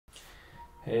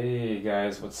Hey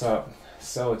guys, what's up?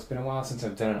 So it's been a while since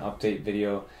I've done an update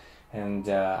video, and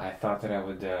I thought that I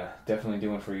would definitely do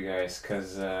one for you guys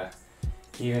because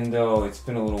even though it's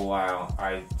been a little while,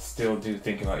 I still do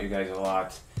think about you guys a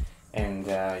lot. And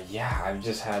yeah, I've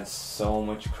just had so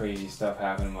much crazy stuff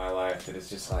happen in my life that it's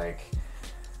just like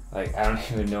I don't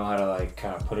even know how to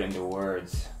kind of put it into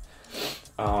words.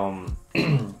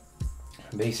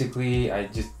 Basically,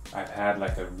 I've had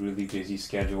a really busy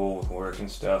schedule with work and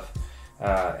stuff.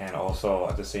 And also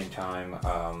at the same time,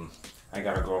 I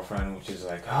got a girlfriend, which is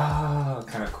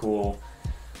kind of cool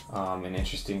and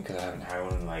interesting because I haven't had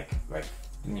one in like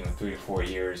 3 to 4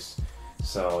 years.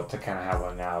 So to kind of have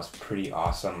one now is pretty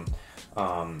awesome.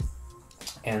 And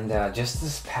just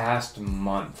this past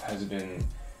month has been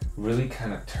really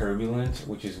kind of turbulent,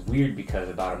 which is weird because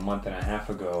about a month and a half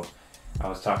ago, I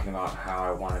was talking about how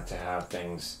I wanted to have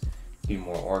things be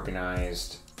more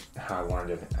organized, how I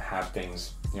wanted to have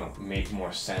things, make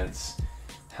more sense,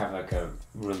 have a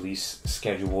release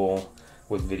schedule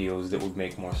with videos that would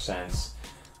make more sense.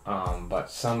 But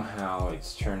somehow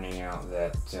it's turning out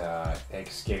that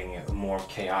it's getting more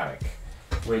chaotic,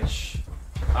 which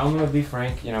I'm gonna be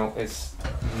frank, it's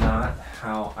not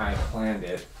how I planned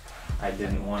it. I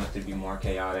didn't want it to be more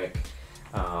chaotic,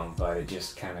 but it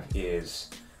just kind of is.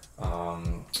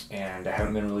 And I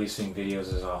haven't been releasing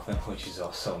videos as often, which is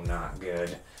also not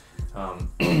good.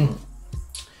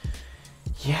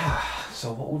 Yeah,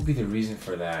 so what would be the reason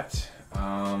for that?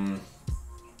 I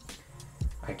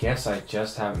guess I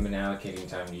just haven't been allocating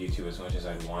time to YouTube as much as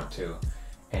I'd want to.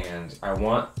 And I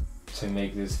want to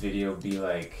make this video be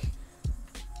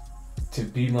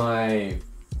my,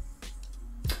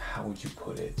 how would you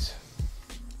put it?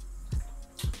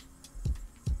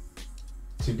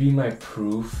 To be my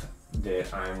proof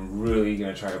that I'm really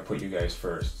gonna try to put you guys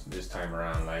first this time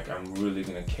around. I'm really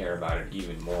gonna care about it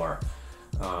even more.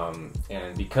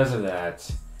 And because of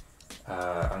that,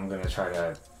 I'm gonna try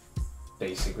to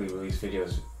basically release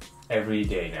videos every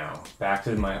day now, back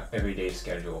to my everyday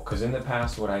schedule. Because in the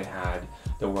past, what I had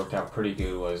that worked out pretty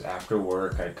good was after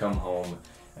work, I'd come home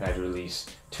and I'd release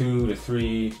 2 to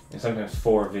 3 and sometimes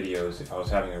 4 videos if I was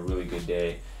having a really good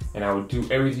day. And I would do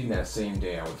everything that same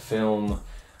day. I would film.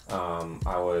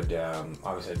 I would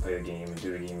obviously I'd play the game and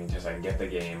do the gaming test. I'd get the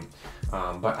game,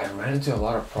 but I ran into a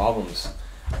lot of problems,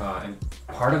 and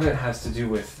part of it has to do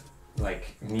with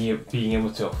me being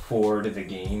able to afford the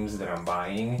games that I'm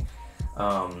buying.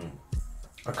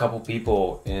 A couple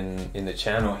people in the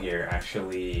channel here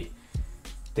actually,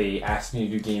 they asked me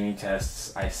to do gaming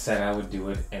tests. I said I would do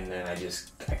it, and then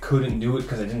I couldn't do it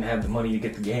because I didn't have the money to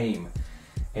get the game.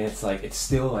 And it's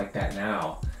still like that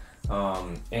now.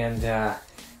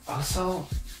 Also,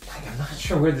 I'm not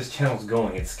sure where this channel's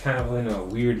going. It's kind of in a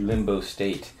weird limbo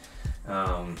state.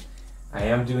 I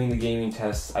am doing the gaming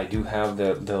tests. I do have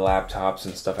the laptops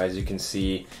and stuff, as you can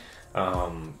see.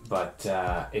 But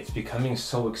it's becoming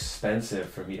so expensive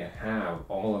for me to have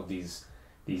all of these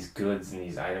goods and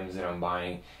these items that I'm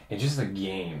buying. And just the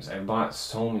games. I bought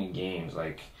so many games.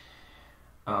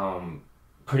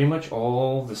 Pretty much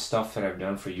all the stuff that I've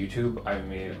done for YouTube, I've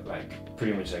made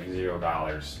pretty much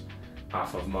 $0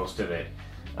 off of most of it.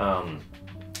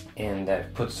 And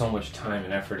that put so much time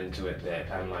and effort into it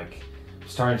that I'm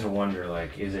starting to wonder,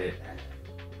 is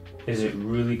it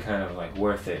really kind of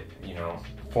worth it,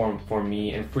 for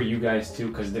me and for you guys too,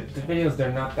 because the videos,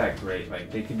 they're not that great.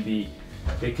 They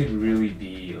could really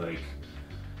be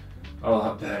a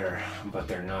lot better, but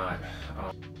they're not.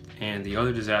 And the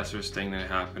other disastrous thing that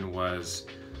happened was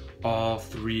all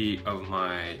 3 of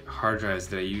my hard drives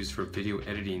that I used for video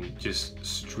editing just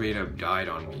straight up died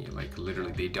on me.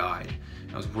 Literally, they died.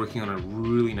 I was working on a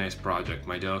really nice project.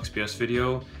 My Dell XPS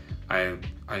video, I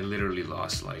literally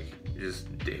lost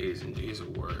just days and days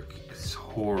of work. It's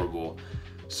horrible.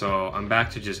 So I'm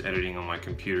back to just editing on my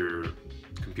computer's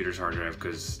hard drive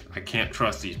because I can't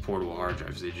trust these portable hard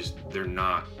drives. They're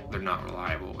not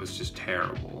reliable. It's just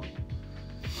terrible.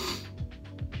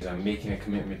 I'm making a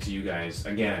commitment to you guys.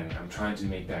 Again, I'm trying to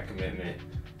make that commitment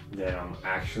that I'm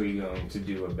actually going to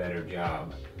do a better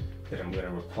job, that I'm going to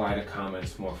reply to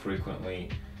comments more frequently.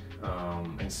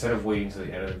 Instead of waiting till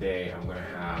the end of the day, I'm going to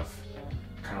have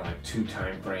kind of 2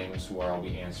 time frames where I'll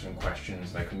be answering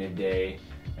questions midday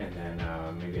and then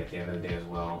maybe at the end of the day as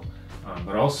well.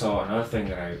 But also another thing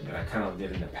that I kind of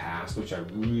did in the past, which I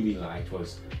really liked,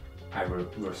 was I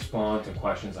respond to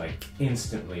questions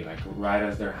instantly, right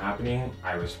as they're happening,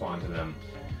 I respond to them.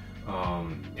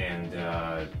 And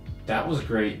that was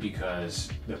great because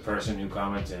the person who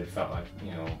commented felt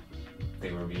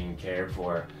they were being cared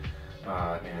for,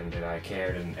 and that I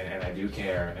cared, and I do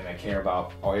care, and I care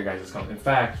about all your guys' comments. In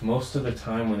fact, most of the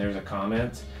time when there's a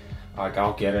comment, Like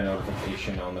I'll get a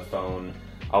notification on the phone,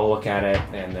 I'll look at it,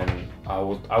 and then I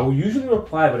will usually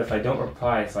reply. But if I don't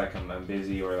reply, it's like I'm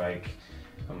busy, or like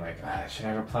I'm like, should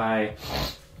I reply?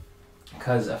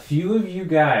 Because a few of you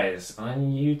guys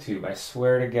on YouTube, I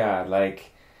swear to God,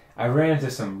 like I ran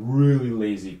into some really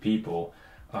lazy people.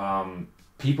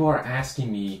 People are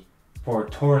asking me for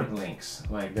torrent links.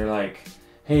 Like they're like,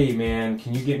 hey man,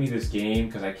 can you get me this game?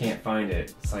 Because I can't find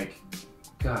it. It's like,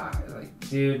 God, like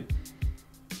dude,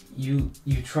 you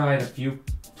tried a few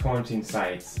torrenting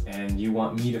sites and you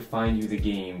want me to find you the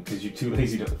game because you're too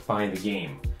lazy to find the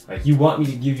game. Like you want me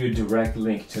to give you a direct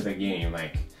link to the game.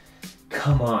 Like,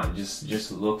 come on,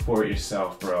 just look for it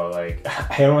yourself, bro. Like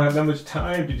I don't have that much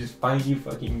time to just find you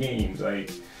fucking games.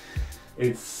 Like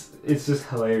it's just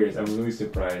hilarious. I'm really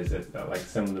surprised at like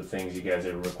some of the things you guys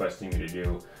are requesting me to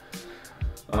do.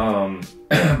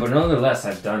 But nonetheless,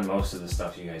 I've done most of the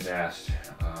stuff you guys asked.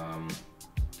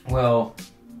 Well,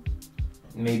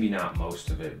 maybe not most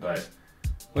of it, but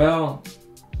well,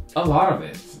 a lot of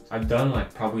it. I've done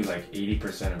like probably like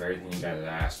 80% of everything you guys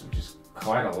asked, which is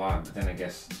quite a lot. But then I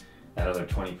guess that other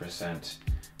 20%,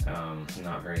 I'm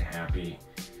not very happy,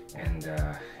 and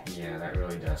yeah, that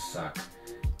really does suck.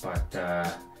 But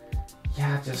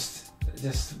yeah, just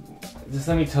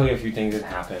let me tell you a few things that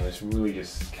happened. This really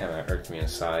just kind of irked me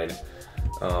inside.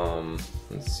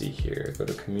 Let's see here. Go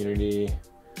to community.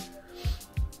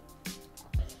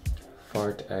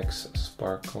 Fart X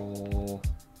Sparkle.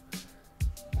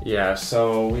 Yeah,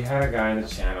 so we had a guy in the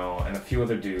channel and a few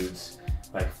other dudes,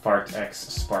 like Fart X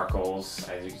Sparkles,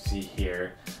 as you can see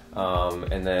here.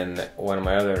 And then one of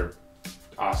my other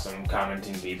awesome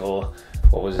commenting people,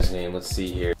 what was his name? Let's see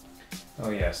here. Oh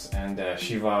yes, and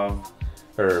Shivam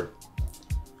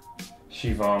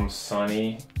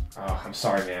Sunny. Oh, I'm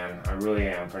sorry, man. I really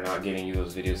am for not getting you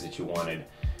those videos that you wanted.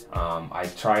 I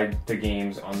tried the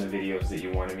games on the videos that you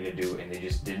wanted me to do, and they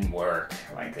just didn't work.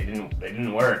 Like they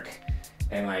didn't work.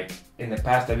 And like in the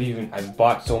past, I've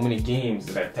bought so many games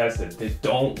that I've tested that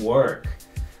don't work.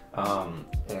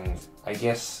 And I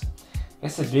guess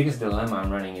the biggest dilemma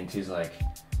I'm running into is like,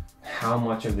 how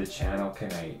much of the channel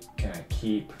can I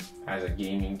keep as a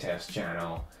gaming test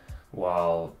channel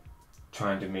while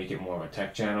trying to make it more of a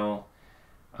tech channel?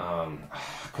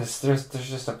 Because there's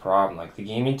just a problem. Like the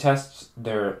gaming tests,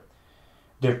 they're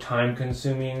time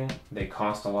consuming. They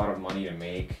cost a lot of money to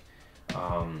make,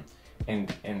 and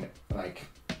like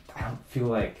I don't feel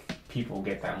like people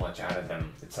get that much out of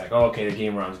them. It's like, oh, okay, the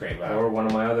game runs great. Or one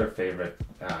of my other favorite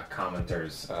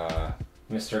commenters,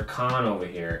 Mr. Khan over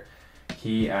here,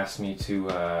 he asked me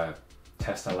to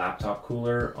test a laptop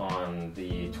cooler on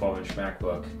the 12-inch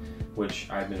MacBook, which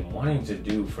I've been wanting to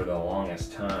do for the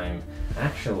longest time.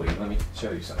 Actually, let me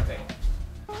show you something.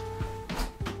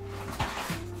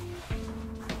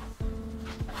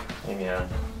 Hey man.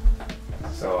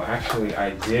 So actually I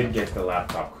did get the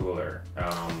laptop cooler,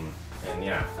 and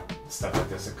yeah, stuff like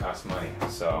this, it costs money.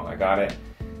 So I got it,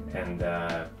 and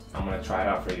I'm gonna try it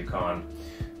out for you, Con.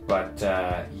 But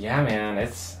yeah man,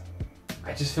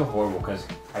 I just feel horrible because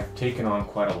I've taken on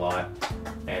quite a lot,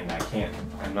 and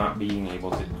I'm not being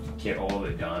able to get all of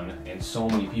it done, and so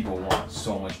many people want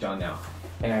so much done now.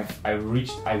 And I've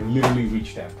literally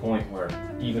reached that point where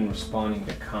even responding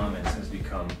to comments has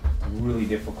become really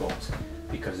difficult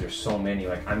because there's so many.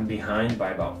 Like I'm behind by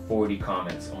about 40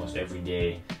 comments almost every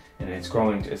day, and it's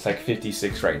growing it's like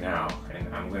 56 right now, and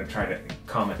I'm gonna try to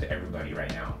comment to everybody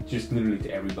right now, just literally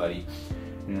to everybody.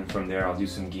 And then from there I'll do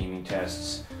some gaming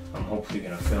tests. I'm hopefully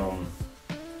gonna film.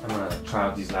 I'm gonna try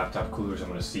out these laptop coolers. I'm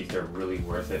gonna see if they're really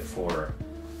worth it for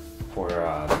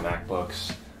the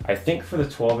MacBooks. I think for the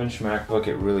 12-inch MacBook,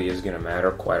 it really is gonna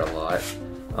matter quite a lot,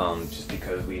 just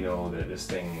because we know that this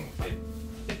thing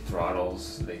it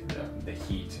throttles the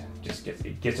heat. Just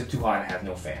gets it too hot. It has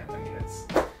no fan. I mean,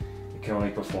 it can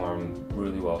only perform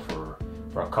really well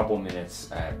for a couple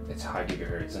minutes at its high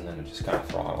gigahertz, and then it just kind of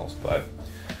throttles. But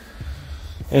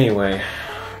anyway.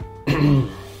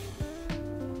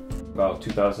 About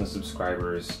 2,000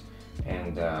 subscribers,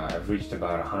 and I've reached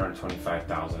about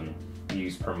 125,000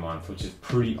 views per month, which is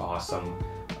pretty awesome.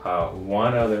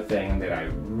 One other thing that I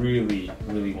really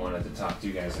wanted to talk to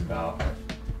you guys about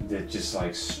that just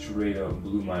like straight up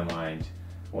blew my mind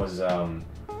was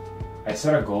I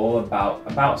set a goal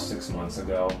about 6 months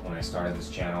ago when I started this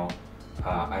channel.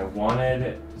 I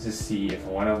wanted to see if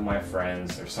one of my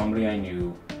friends or somebody I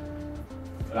knew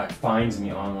like finds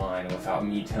me online without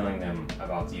me telling them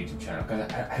about the YouTube channel, because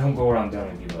I don't go around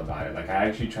telling people about it. Like I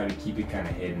actually try to keep it kind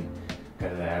of hidden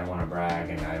because I don't want to brag,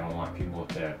 and I don't want people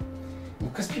to,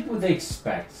 because people, they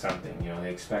expect something, you know,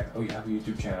 they expect, oh, you have a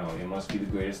YouTube channel, it must be the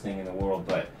greatest thing in the world.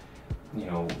 But you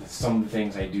know, some of the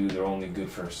things I do, they're only good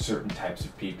for certain types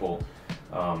of people.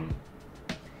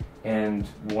 And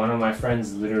one of my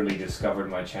friends literally discovered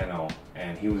my channel,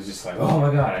 and he was just like, oh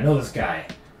my god, I know this guy.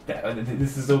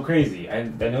 This is so crazy. I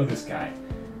know this guy.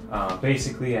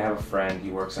 Basically, I have a friend, he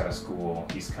works at a school.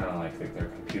 He's kind of like their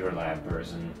computer lab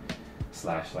person /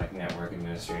 like network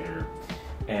administrator.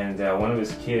 And one of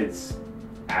his kids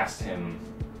asked him,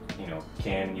 you know,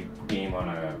 can you game on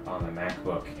a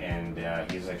MacBook? And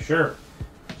he's like, sure.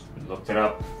 Looked it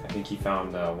up. I think he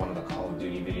found one of the Call of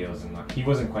Duty videos, and he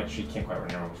wasn't quite sure, he can't quite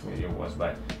remember which video it was,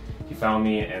 but he found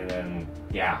me, and then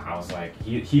yeah, I was like,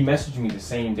 he messaged me the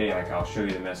same day, like I'll show you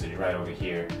the message right over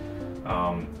here,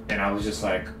 and I was just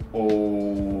like,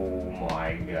 oh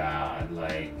my god,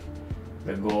 like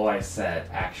the goal I set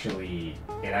actually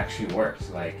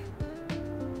worked, like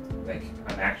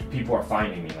people are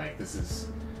finding me, like this is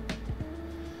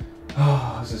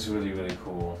really, really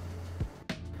cool.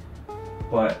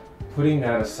 But putting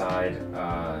that aside,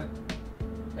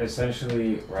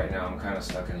 essentially right now I'm kind of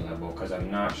stuck in limbo because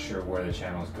I'm not sure where the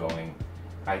channel is going.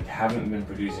 I haven't been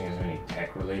producing as many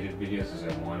tech-related videos as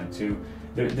I wanted to.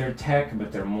 They're tech,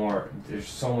 but there's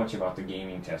so much about the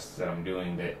gaming tests that I'm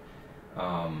doing that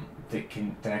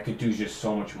that I could do just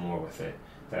so much more with it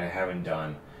that I haven't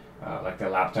done. Like the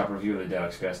laptop review of the Dell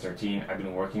XPS 13, I've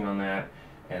been working on that.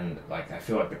 And like I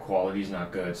feel like the quality's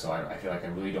not good, so I feel like I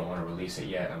really don't want to release it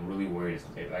yet. I'm really worried,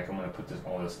 like I'm going to put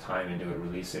all this time into it,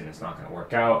 release it, and it's not going to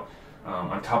work out.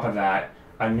 On top of that,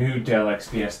 a new Dell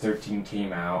XPS 13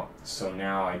 came out, so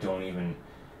now I don't even,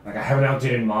 like I have an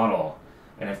outdated model,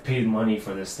 and I've paid money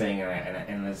for this thing,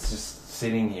 and it's just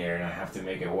sitting here, and I have to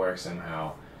make it work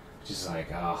somehow. Just like,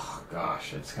 oh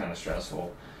gosh, it's kind of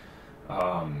stressful.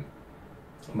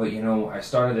 But you know, I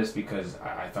started this because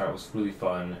I thought it was really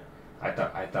fun. I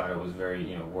thought it was very,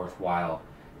 you know, worthwhile,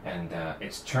 and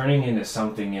it's turning into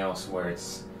something else where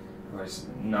it's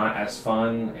not as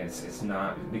fun. It's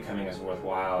not becoming as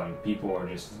worthwhile, and people are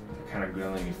just kind of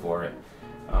grilling me for it.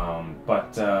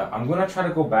 But I'm gonna try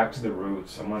to go back to the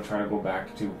roots. I'm gonna try to go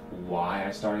back to why I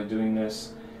started doing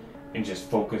this, and just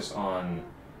focus on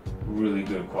really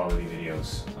good quality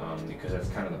videos, because that's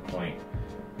kind of the point.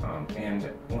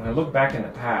 And when I look back in the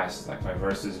past, like my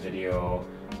Versus video,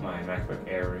 my MacBook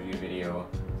Air review video,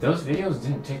 those videos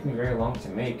didn't take me very long to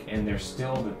make, and they're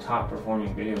still the top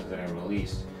performing videos that I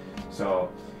released. So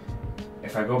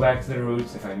if I go back to the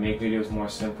roots, if I make videos more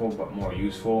simple but more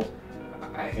useful,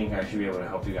 I think I should be able to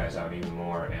help you guys out even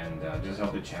more, and just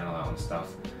help the channel out and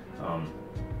stuff.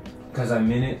 Because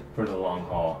I'm in it for the long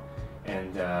haul.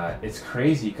 And it's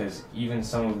crazy because even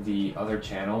some of the other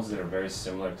channels that are very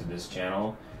similar to this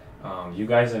channel, you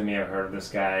guys may have heard of this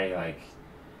guy. Like,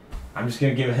 I'm just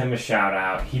gonna give him a shout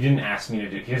out. He didn't ask me to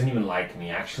do. He doesn't even like me.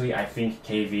 Actually, I think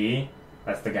KV.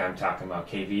 That's the guy I'm talking about.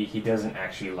 KV. He doesn't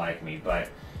actually like me, but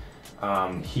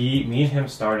me and him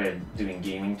started doing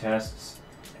gaming tests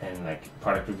and like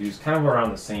product reviews kind of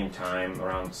around the same time,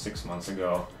 around 6 months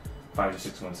ago, 5 to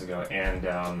 6 months ago,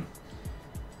 and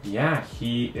yeah,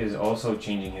 he is also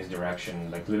changing his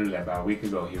direction. Like literally about a week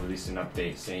ago, he released an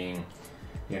update saying,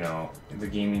 you know, the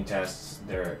gaming tests,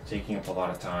 they're taking up a lot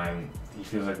of time. He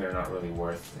feels like they're not really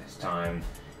worth his time,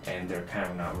 and they're kind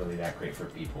of not really that great for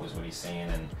people, is what he's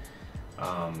saying.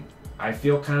 And I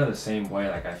feel kind of the same way.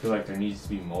 Like I feel like there needs to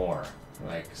be more.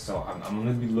 Like, so I'm going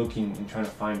to be looking and trying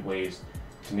to find ways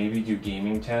to maybe do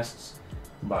gaming tests,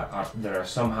 but that are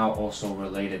somehow also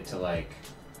related to like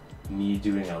me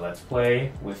doing a let's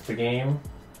play with the game,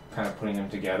 kind of putting them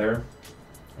together,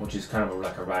 which is kind of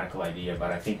like a radical idea.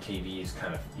 But I think KV is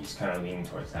he's kind of leaning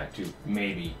towards that too.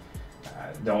 Maybe.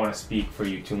 Don't want to speak for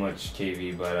you too much,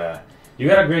 KV, but you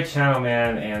got a great channel,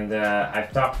 man, and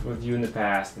I've talked with you in the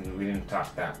past, and we didn't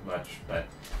talk that much, but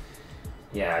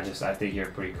yeah, I think you're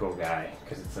a pretty cool guy,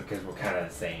 because we're kind of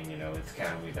the same, you know. It's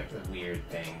kind of like a weird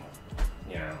thing,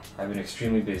 you know. I've been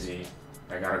extremely busy.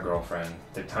 I got a girlfriend.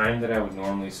 The time that I would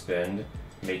normally spend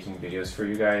making videos for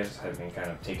you guys has been kind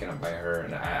of taken up by her,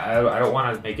 and I don't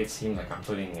want to make it seem like I'm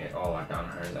putting it all like on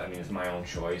her. I mean, it's my own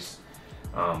choice,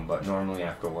 but normally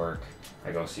after work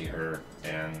I go see her,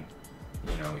 and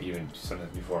you know, even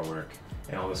sometimes before work,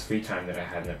 and all this free time that I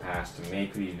had in the past to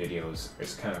make these videos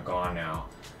is kind of gone now.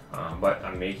 But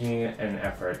I'm making an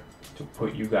effort to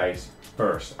put you guys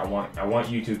first. I want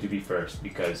YouTube to be first,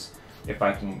 because if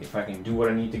I can do what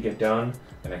I need to get done,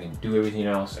 then I can do everything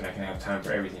else, and I can have time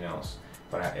for everything else.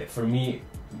 But for me,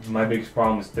 my biggest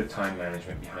problem is the time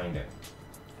management behind it.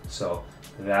 So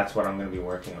that's what I'm going to be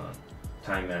working on,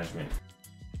 time management.